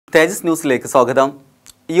തേജസ് ന്യൂസിലേക്ക് സ്വാഗതം.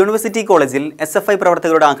 യൂണിവേഴ്സിറ്റി കോളേജിൽ SFI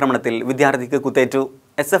പ്രവർത്തകരുടെ ആക്രമണത്തിൽ വിദ്യാർത്ഥിക്ക് കുത്തേറ്റു.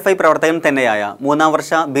 SFI പ്രവർത്തകൻ തന്നെയായ 3ാം വർഷ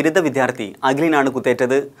ബിരുദ വിദ്യാർത്ഥി അഖിലിനാണ്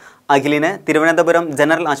കുത്തേറ്റത്. അഖിലിനെ തിരുവനന്തപുരം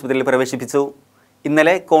ജനറൽ ആശുപത്രിയിൽ പ്രവേശിപ്പിച്ചു.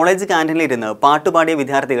 ഇന്നലെ കോളേജ് ക്യാൻറ്റീനിലിരുന്ന് പാട്ടുപാടിയ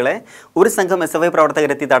വിദ്യാർത്ഥികളെ ഒരു സംഘം SFI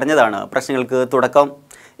പ്രവർത്തകരെത്തി തടഞ്ഞതാണ് പ്രശ്നങ്ങൾക്ക് തുടക്കം.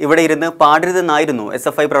 ഇവിടെ ഇരുന്ന് പാടരുതെന്നായിരുന്നു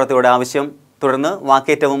SFI പ്രവർത്തകരുടെ ആവശ്യം. തുടർന്ന്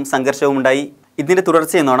വാക്കേറ്റവും സംഘർഷവും ഉണ്ടായി. ഇതിന്റെ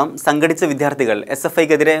തുടർച്ചയെന്നോണം സംഘടിച്ച വിദ്യാർത്ഥികൾ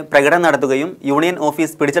SFIക്കെതിരെ പ്രകടനം നടത്തുകയും യൂണിയൻ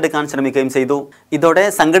ഓഫീസ് പിടിച്ചെടുക്കാൻ ശ്രമിക്കുകയും ചെയ്തു. ഇതോടെ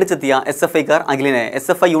സംഘടിച്ചെത്തിയ SFIക്കാർ അഖിലിനെ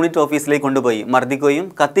SFI യൂണിറ്റ് ഓഫീസിലേക്ക് കൊണ്ടുപോയി മർദ്ദിക്കുകയും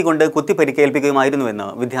കത്തികൊണ്ട് കുത്തി പരിക്കേൽപ്പിക്കുകയുമായിരുന്നുവെന്ന്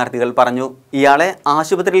വിദ്യാർത്ഥികൾ പറഞ്ഞു. ഇയാളെ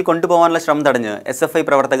ആശുപത്രിയിൽ കൊണ്ടുപോകാനുള്ള ശ്രമം തടഞ്ഞ് SFI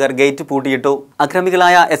പ്രവർത്തകർ ഗേറ്റ് പൂട്ടിയിട്ടു.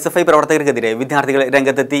 അക്രമികളായ SFI പ്രവർത്തകർക്കെതിരെ വിദ്യാർത്ഥികൾ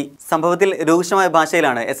രംഗത്തെത്തി. സംഭവത്തിൽ രൂക്ഷമായ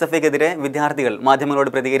ഭാഷയിലാണ് SFIക്കെതിരെ വിദ്യാർത്ഥികൾ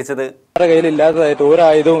മാധ്യമങ്ങളോട് പ്രതികരിച്ചത്. കയ്യിലില്ലാത്തതായിട്ട്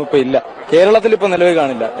ഒരായുധവും ഇപ്പൊ ഇല്ല. കേരളത്തിൽ ഇപ്പൊ നിലവിൽ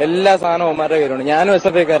കാണില്ല. എല്ലാ സാധനവും അവന്മാരുടെ കയ്യിലുണ്ട്. ഞാനും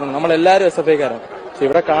SFIക്കാരനാണ്, നമ്മളെല്ലാവരും SFIക്കാരാണ്. പക്ഷെ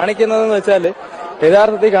ഇവിടെ കാണിക്കുന്നതെന്ന് വെച്ചാൽ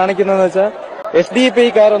യഥാർത്ഥത്തിൽ കാണിക്കുന്നതെന്ന് വെച്ചാൽ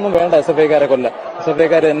SDPക്കാരൊന്നും വേണ്ട SFIക്കാരെ കൊല്ലാൻ.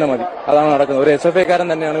 SFIക്കാർ തന്നെ മതി. അതാണ് നടക്കുന്നത്. ഒരു SFIക്കാരൻ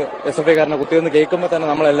തന്നെയാണ് SFIക്കാരനെ കുത്തിയെന്ന് കേൾക്കുമ്പോൾ തന്നെ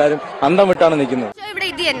നമ്മളെല്ലാവരും അന്തം വിട്ടാണ് നിൽക്കുന്നത്. ഇവിടെ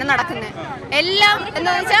ഇത് തന്നെ നടക്കുന്നത് എല്ലാം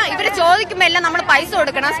എന്താ വെച്ചാൽ ഇവര് ചോദിക്കുമ്പോൾ എല്ലാം നമ്മൾ പൈസ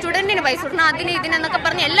കൊടുക്കണം, സ്റ്റുഡന്റിന് പൈസ കൊടുക്കണം, അതിന് ഇതിനെന്നൊക്കെ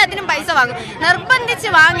പറഞ്ഞ് എല്ലാത്തിനും പൈസ വാങ്ങും. നിർബന്ധിച്ച്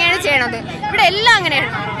വാങ്ങുകയാണ് ചെയ്യണത്. ഇവിടെ എല്ലാം അങ്ങനെയാണ്.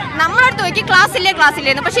 നമ്മളടുത്ത് നോക്കി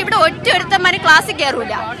ക്ലാസ്സില്ലേന്ന്, പക്ഷെ ഇവിടെ ഒരുത്തന്മാര് ക്ലാസ്സിൽ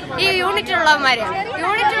കയറൂല. ഈ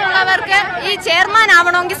യൂണിറ്റിലുള്ളവർക്ക് ഈ ചെയർമാൻ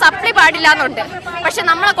ആവണമെങ്കിൽ സപ്ലി പാടില്ല എന്നുണ്ട്. പക്ഷെ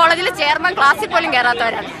നമ്മളെ കോളേജിൽ ചെയർമാൻ ക്ലാസ്സിൽ പോലും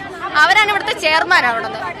കയറാത്തവരാണ്. അവരാണ് ഇവിടുത്തെ ചെയർമാൻ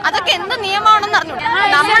ആവണത്. അതൊക്കെ എന്ത് നിയമമാണെന്ന് അറിഞ്ഞു.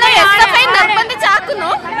 നമ്മളെ SFI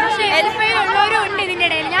നിർബന്ധിച്ചാക്കുന്നു.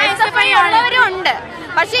 ഉള്ളവരും ഉണ്ട്.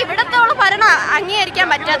 പക്ഷെ ഇവിടത്തെ ഭരണം അംഗീകരിക്കാൻ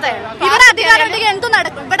പറ്റാത്തതാണ്. ഇവിടെ അധികാരം ഉണ്ടെങ്കിൽ എന്തും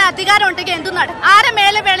നടക്കും. ഇവിടെ അധികാരം ഉണ്ടെങ്കിൽ എന്തും നടക്കും. ആരെ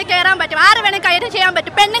മേലെ വേണേൽ കയറാൻ പറ്റും, ആരെ വേണേൽ കയറി ചെയ്യാൻ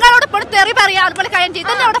പറ്റും. പെണ്ണുങ്ങളോട് ഇപ്പോൾ തെറി പറയാം, അതുപോലെ കയറി ചെയ്യും.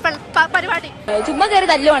 ഇതന്നെ അവിടെ പരിപാടി. ചുമ്മാ കയറി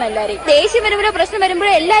തല്ലുവാണ് എല്ലാവരും. ദേഷ്യം വരുമ്പോഴോ പ്രശ്നം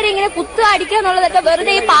വരുമ്പോഴോ എല്ലാവരും ഇങ്ങനെ കുത്തു അടിക്കുക എന്നുള്ളതൊക്കെ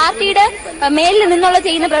വെറുതെ ഈ പാർട്ടിയുടെ മേലിൽ നിന്നുള്ള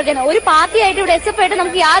ചെയ്യുന്ന പ്രവർത്തനം. ഒരു പാർട്ടിയായിട്ട് ഇവിടെ SFI ആയിട്ട്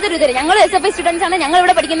നമുക്ക് യാതൊരു ഇതരം. ഞങ്ങൾ SFI സ്റ്റുഡൻസ് ആണ്. ഞങ്ങൾ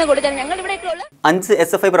ഇവിടെ പഠിക്കുന്ന കൂടുതൽ ഞങ്ങൾ ഇവിടെ 5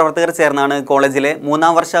 SFI പ്രവർത്തകർ ചേർന്നാണ് കോളേജിലെ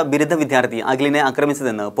 3ാം വർഷ ബിരുദ വിദ്യാർത്ഥി അഖിലിനെ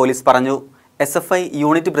ആക്രമിച്ചതെന്ന് പോലീസ് പറഞ്ഞു. SFI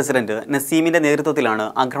യൂണിറ്റ് പ്രസിഡന്റ് നസീമിന്റെ നേതൃത്വത്തിലാണ്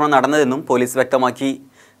ആക്രമണം നടന്നതെന്നും പോലീസ് വ്യക്തമാക്കി.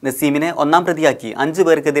 നസീമിനെ 1ാം പ്രതിയാക്കി 5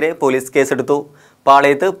 പേർക്കെതിരെ പോലീസ് കേസെടുത്തു.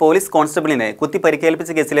 പാളയത്ത് പോലീസ് കോൺസ്റ്റബിളിനെ കുത്തി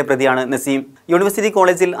പരിക്കേൽപ്പിച്ച കേസിലെ പ്രതിയാണ് നസീം. യൂണിവേഴ്സിറ്റി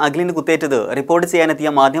കോളേജിൽ അഖിലിന് കുത്തേറ്റത് റിപ്പോർട്ട് ചെയ്യാനെത്തിയ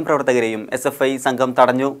മാധ്യമപ്രവർത്തകരെയും SFI സംഘം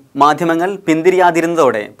തടഞ്ഞു. മാധ്യമങ്ങൾ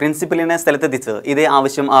പിന്തിരിയാതിരുന്നതോടെ പ്രിൻസിപ്പലിനെ സ്ഥലത്തെത്തിച്ച് ഇതേ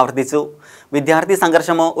ആവശ്യം ആവർത്തിച്ചു. വിദ്യാർത്ഥി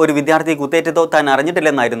സംഘർഷമോ ഒരു വിദ്യാർത്ഥി കുത്തേറ്റതോ താൻ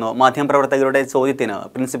അറിഞ്ഞിട്ടില്ലെന്നായിരുന്നു മാധ്യമപ്രവർത്തകരുടെ ചോദ്യത്തിന്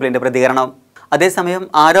പ്രിൻസിപ്പലിന്റെ പ്രതികരണം. അതേസമയം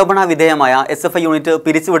ആരോപണ വിധേയമായ SFI യൂണിറ്റ്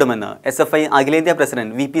പിരിച്ചുവിടുമെന്ന് SFI അഖിലേന്ത്യാ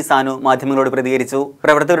പ്രസിഡന്റ് VP സാനു മാധ്യമങ്ങളോട് പ്രതികരിച്ചു.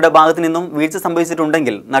 പ്രവർത്തകരുടെ ഭാഗത്തു നിന്നും വീഴ്ച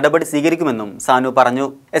സംഭവിച്ചിട്ടുണ്ടെങ്കിൽ നടപടി സ്വീകരിക്കുമെന്നും സാനു പറഞ്ഞു.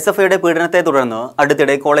 SFIയുടെ പീഡനത്തെ തുടർന്ന്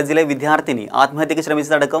അടുത്തിടെ കോളേജിലെ വിദ്യാർത്ഥിനി ആത്മഹത്യക്ക്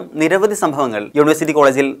ശ്രമിച്ചതടക്കം നിരവധി സംഭവങ്ങൾ യൂണിവേഴ്സിറ്റി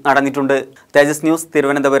കോളേജിൽ നടന്നിട്ടുണ്ട്. തേജസ് ന്യൂസ്,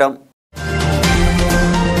 തിരുവനന്തപുരം.